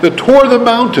that tore the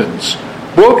mountains,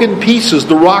 broke in pieces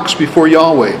the rocks before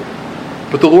Yahweh.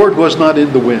 But the Lord was not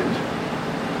in the wind.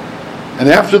 And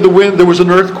after the wind there was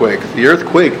an earthquake. The earth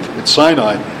quaked at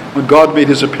Sinai when God made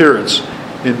his appearance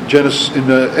in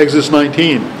Exodus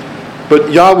 19.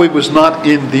 But Yahweh was not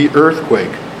in the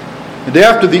earthquake. And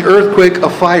after the earthquake, a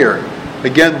fire.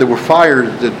 Again, there were fires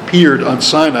that appeared on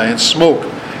Sinai and smoke.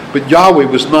 But Yahweh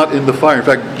was not in the fire. In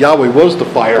fact, Yahweh was the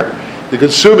fire, the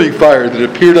consuming fire that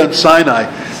appeared on Sinai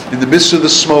in the midst of the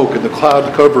smoke and the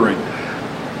cloud covering.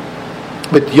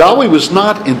 But Yahweh was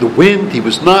not in the wind. He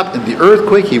was not in the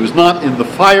earthquake. He was not in the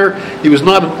fire. He was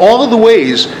not in all of the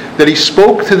ways that he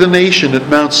spoke to the nation at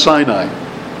Mount Sinai.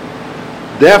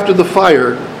 And after the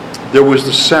fire, there was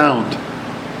the sound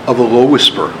of a low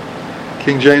whisper.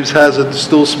 King James has it,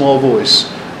 still small voice.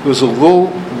 It was a low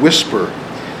whisper.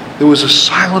 There was a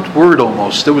silent word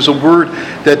almost. There was a word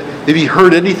that if he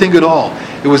heard anything at all,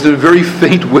 it was a very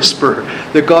faint whisper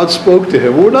that God spoke to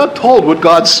him. We're not told what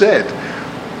God said.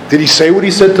 Did he say what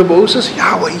he said to Moses?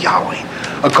 "Yahweh, Yahweh,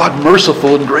 a God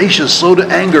merciful and gracious, slow to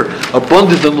anger,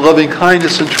 abundant in loving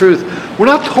kindness and truth." We're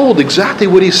not told exactly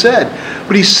what he said,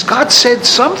 but God said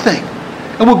something.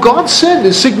 And what God said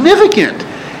is significant.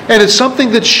 And it's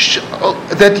something that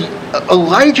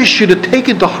Elijah should have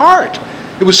taken to heart.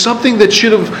 It was something that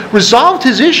should have resolved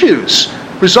his issues,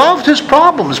 resolved his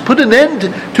problems, put an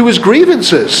end to his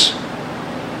grievances.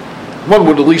 One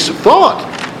would at least have thought.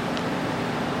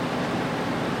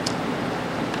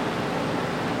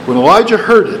 When Elijah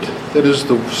heard it, that is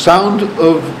the sound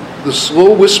of the slow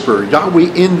whisper,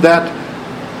 Yahweh in that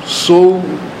slow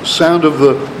sound of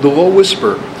the low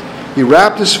whisper, he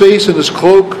wrapped his face in his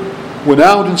cloak, went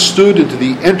out and stood into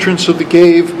the entrance of the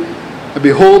cave, and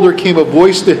behold, there came a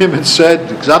voice to him and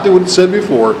said, exactly what it said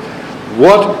before,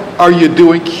 "What are you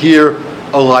doing here,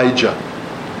 Elijah?"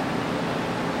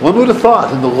 One would have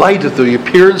thought, in the light of the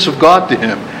appearance of God to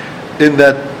him, in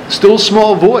that still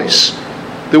small voice,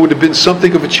 there would have been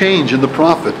something of a change in the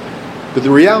prophet. But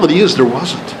the reality is there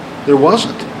wasn't. There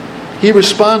wasn't. He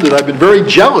responded, "I've been very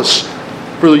jealous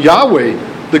for Yahweh,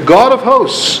 the God of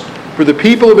hosts, for the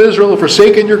people of Israel have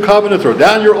forsaken your covenant, throw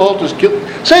down your altars."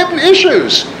 Same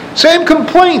issues, same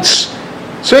complaints,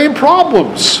 same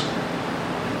problems.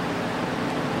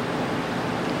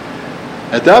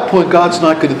 At that point, God's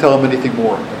not going to tell him anything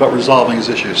more about resolving his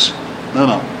issues.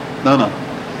 No.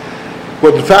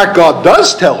 What in fact God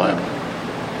does tell him,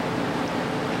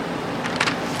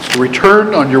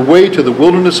 return on your way to the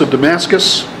wilderness of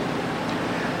Damascus.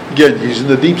 Again, he's in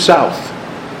the deep south,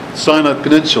 Sinai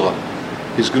Peninsula.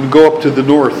 He's going to go up to the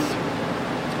north,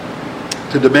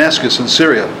 to Damascus in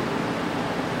Syria.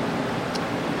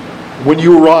 When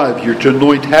you arrive, you're to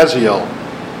anoint Hazael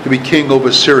to be king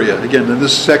over Syria. Again, in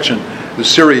this section, the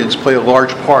Syrians play a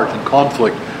large part in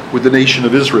conflict with the nation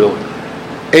of Israel.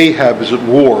 Ahab is at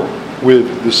war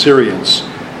with the Syrians.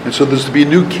 And so there's to be a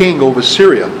new king over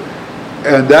Syria.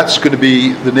 And that's going to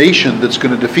be the nation that's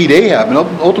going to defeat Ahab and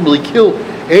ultimately kill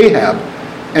Ahab.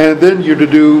 And then you're to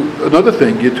do another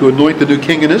thing. You're to anoint the new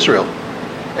king in Israel.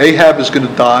 Ahab is going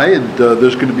to die, and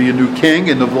there's going to be a new king.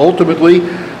 And ultimately,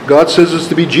 God says it's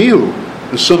to be Jehu,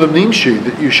 the son of Nimshi,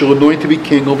 that you shall anoint to be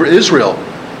king over Israel.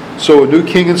 So a new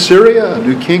king in Syria, a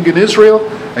new king in Israel,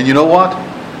 and you know what?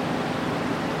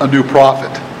 A new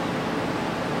prophet.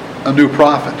 A new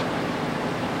prophet.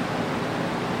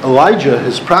 Elijah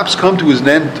has perhaps come to his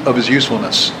end of his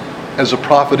usefulness as a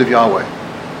prophet of Yahweh,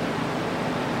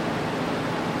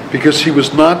 because he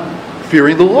was not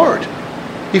fearing the Lord.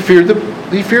 He feared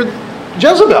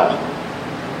Jezebel.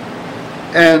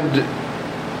 And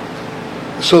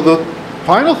so the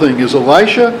final thing is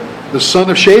Elisha, the son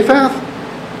of Shaphat,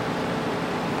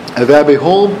 of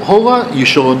Abiholah, you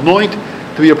shall anoint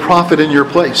to be a prophet in your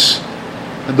place.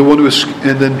 And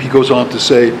then he goes on to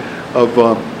say of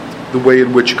the way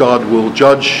in which God will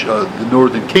judge the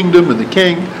northern kingdom and the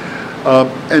king.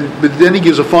 But then he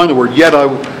gives a final word. Yet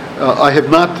I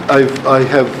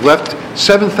have left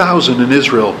 7,000 in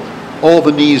Israel, all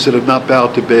the knees that have not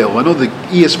bowed to Baal. I know the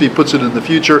ESV puts it in the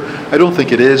future. I don't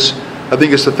think it is. I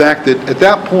think it's the fact that at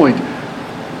that point,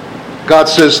 God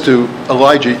says to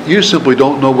Elijah, you simply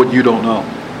don't know what you don't know.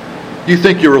 You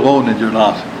think you're alone and you're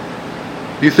not.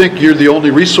 You think you're the only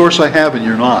resource I have and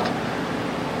you're not.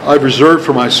 I've reserved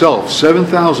for myself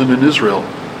 7,000 in Israel,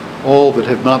 all that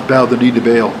have not bowed the knee to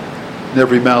Baal, and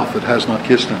every mouth that has not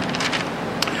kissed him.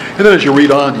 And then as you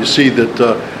read on, you see that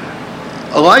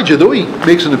Elijah, though he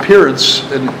makes an appearance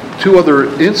in two other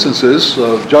instances,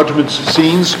 judgment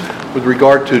scenes with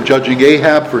regard to judging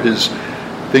Ahab for his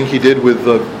thing he did with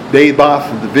Naboth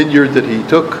and the vineyard that he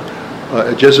took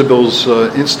at Jezebel's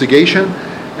instigation.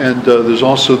 And there's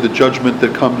also the judgment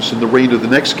that comes in the reign of the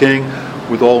next king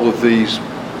with all of these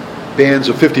bands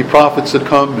of 50 prophets that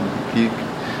come, and he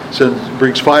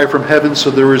brings fire from heaven. So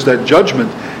there is that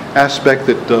judgment aspect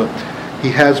that he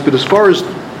has. But as far as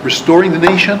restoring the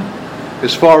nation,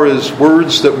 as far as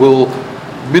words that will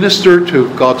minister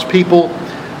to God's people,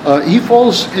 he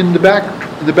falls in the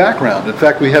background. In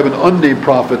fact, we have an unnamed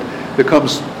prophet that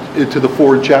comes into the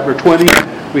fore in chapter 20.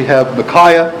 We have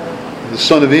Micaiah, the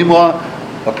son of Imlah,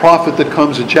 a prophet that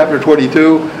comes in chapter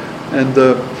 22. And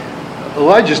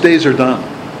Elijah's days are done.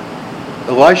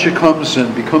 Elisha comes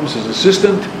and becomes his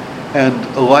assistant, and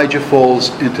Elijah falls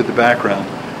into the background.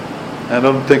 And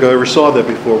I don't think I ever saw that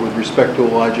before with respect to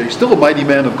Elijah. He's still a mighty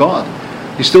man of God.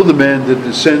 He's still the man that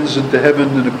ascends into heaven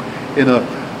in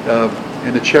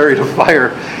a chariot of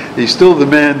fire. He's still the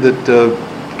man that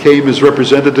came as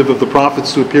representative of the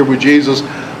prophets to appear with Jesus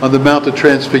on the Mount of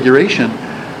Transfiguration.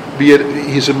 But yet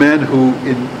he's a man who,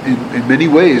 in many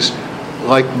ways,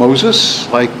 like Moses,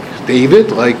 like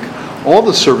David, like all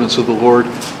the servants of the Lord,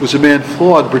 was a man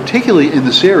flawed, particularly in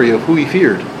this area of who he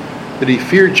feared. That he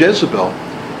feared Jezebel,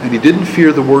 and he didn't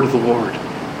fear the word of the Lord.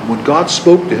 And when God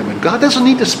spoke to him, and God doesn't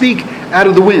need to speak out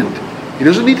of the wind. He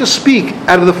doesn't need to speak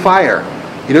out of the fire.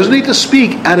 He doesn't need to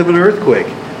speak out of an earthquake.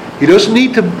 He doesn't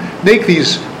need to make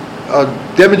these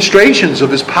demonstrations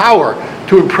of his power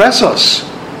to impress us.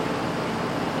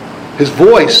 His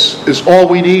voice is all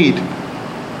we need.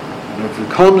 And if it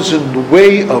comes in the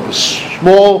way of a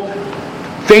small,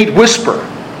 faint whisper,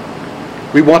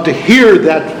 we want to hear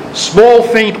that small,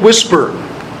 faint whisper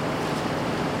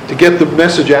to get the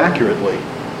message accurately,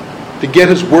 to get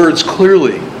his words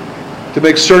clearly, to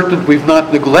make certain we've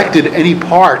not neglected any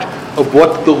part of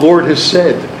what the Lord has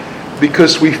said,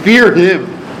 because we fear him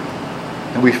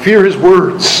and we fear his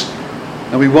words,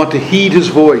 and we want to heed his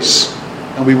voice,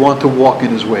 and we want to walk in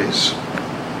his ways.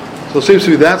 So it seems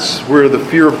to me that's where the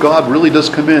fear of God really does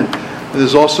come in. And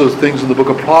there's also things in the book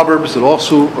of Proverbs that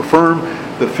also affirm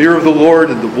the fear of the Lord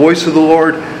and the voice of the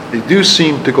Lord. They do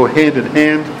seem to go hand in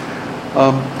hand.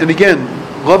 And again,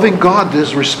 loving God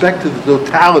is respect to the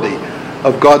totality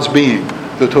of God's being,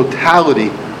 the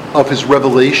totality of his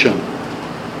revelation.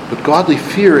 But godly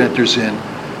fear enters in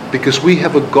because we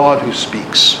have a God who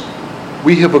speaks.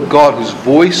 We have a God whose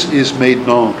voice is made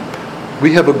known.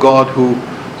 We have a God whose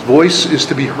voice is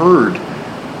to be heard.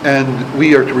 And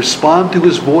we are to respond to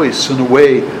his voice in a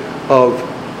way of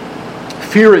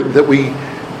fearing that we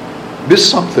miss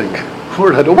something.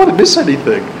 Lord, I don't want to miss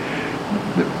anything.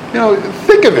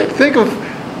 Think of it.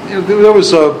 There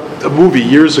was a movie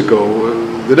years ago,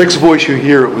 The Next Voice You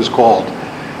Hear, it was called.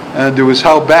 And it was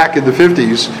how back in the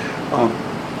 50s,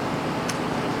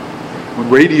 when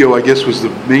radio, I guess, was the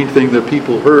main thing that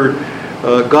people heard,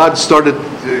 God started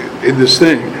in this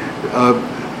thing.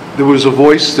 There was a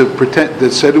voice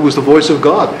that said it was the voice of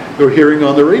God they were hearing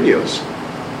on the radios.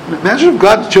 Imagine if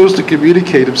God chose to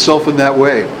communicate himself in that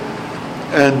way.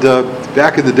 And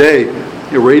back in the day,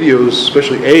 radios,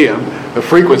 especially AM, the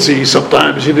frequency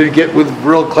sometimes you didn't get with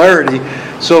real clarity.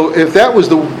 So if that was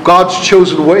God's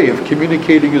chosen way of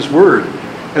communicating his word,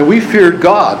 and we feared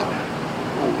God,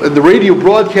 and the radio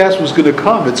broadcast was going to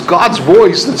come, it's God's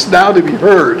voice that's now to be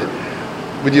heard.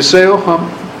 Would you say,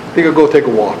 I think I'll go take a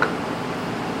walk.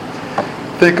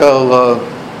 I think I'll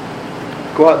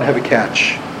go out and have a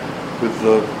catch with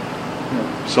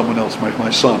someone else,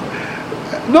 my son.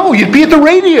 No, you'd be at the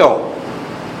radio.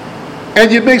 And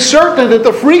you'd make certain that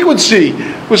the frequency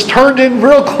was turned in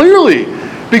real clearly,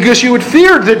 because you would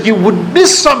fear that you would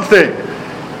miss something.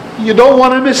 You don't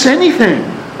want to miss anything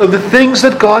of the things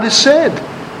that God has said.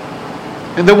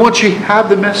 And then once you have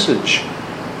the message,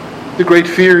 the great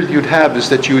fear you'd have is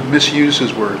that you would misuse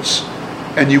His words.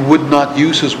 And you would not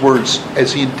use His words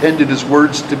as He intended His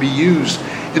words to be used,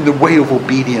 in the way of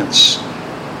obedience.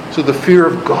 So the fear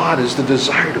of God is the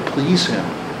desire to please Him.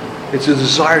 It's a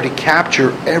desire to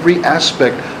capture every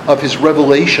aspect of His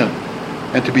revelation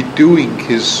and to be doing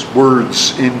His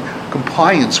words in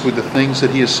compliance with the things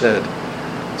that He has said.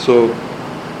 So,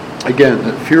 again,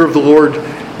 the fear of the Lord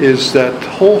is that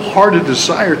wholehearted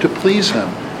desire to please Him.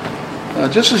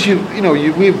 Just as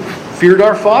we've feared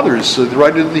our fathers, the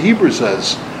writer of the Hebrews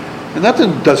says. And that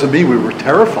doesn't mean we were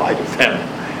terrified of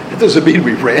them. It doesn't mean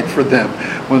we ran from them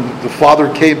when the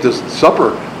father came to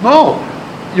supper. No.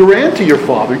 You ran to your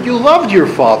father. You loved your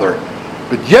father.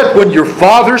 But yet when your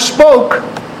father spoke,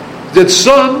 that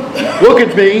son, look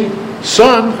at me.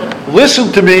 Son,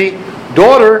 listen to me.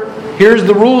 Daughter, here's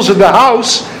the rules of the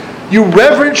house. You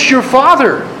reverenced your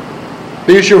father,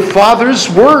 because your father's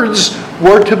words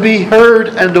were to be heard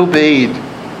and obeyed.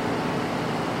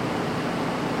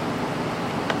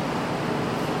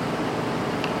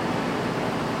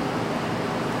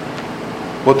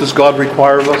 What does God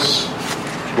require of us?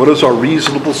 What is our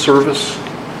reasonable service?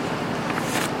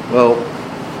 Well,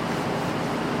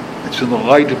 it's in the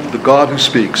light of the God who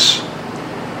speaks,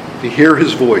 to hear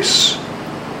His voice,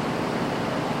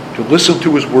 to listen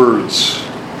to His words,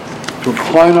 to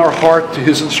incline our heart to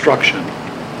His instruction,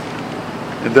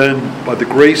 and then by the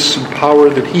grace and power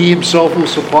that He Himself will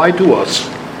supply to us,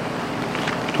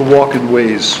 to walk in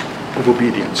ways of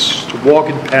obedience, to walk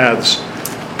in paths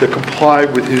that comply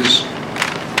with His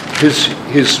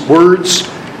words,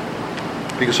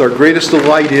 because our greatest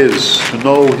delight is to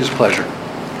know His pleasure.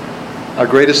 Our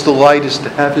greatest delight is to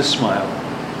have His smile.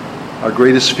 Our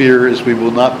greatest fear is we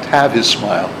will not have His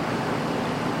smile.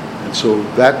 And so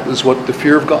that is what the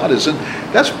fear of God is. And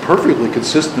that's perfectly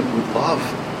consistent with love.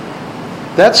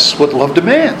 That's what love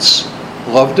demands.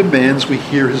 Love demands we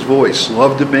hear His voice.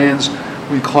 Love demands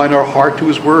we incline our heart to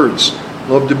His words.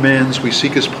 Love demands we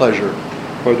seek His pleasure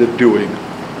by the doing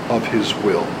of His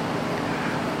will.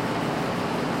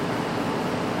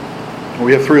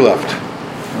 We have 3 left.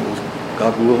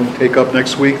 God willing, take up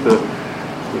next week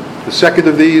the second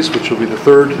of these, which will be the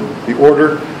third in the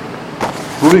order,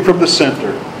 moving from the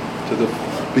center to the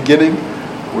beginning.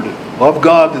 We're to love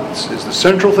God is the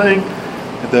central thing,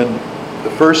 and then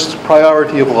the first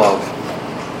priority of love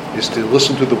is to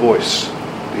listen to the voice,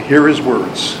 to hear His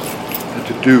words, and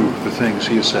to do the things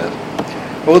He has said.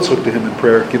 Well, let's look to Him in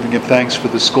prayer, giving Him thanks for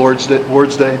this Lord's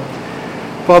Day.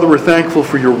 Father, we're thankful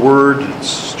for your word,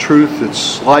 its truth,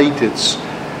 its light, its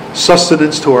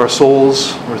sustenance to our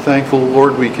souls. We're thankful,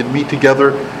 Lord, we can meet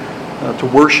together to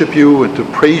worship you and to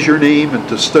praise your name and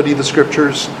to study the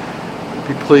scriptures.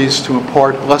 Be pleased to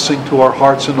impart blessing to our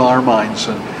hearts and our minds,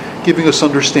 and giving us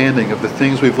understanding of the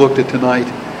things we've looked at tonight,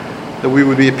 that we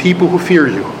would be a people who fear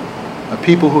you, a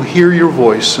people who hear your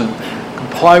voice and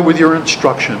comply with your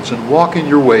instructions and walk in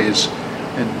your ways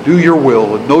and do your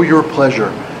will and know your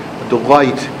pleasure,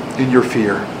 delight in your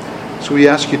fear. So we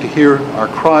ask you to hear our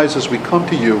cries as we come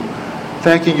to you,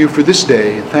 thanking you for this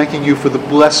day and thanking you for the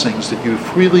blessings that you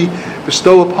freely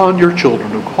bestow upon your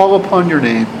children who call upon your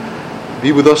name.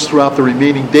 Be with us throughout the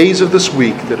remaining days of this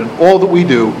week, that in all that we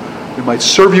do, we might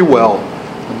serve you well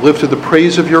and live to the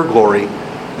praise of your glory,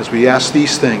 as we ask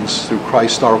these things through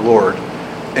Christ our Lord.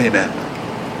 Amen.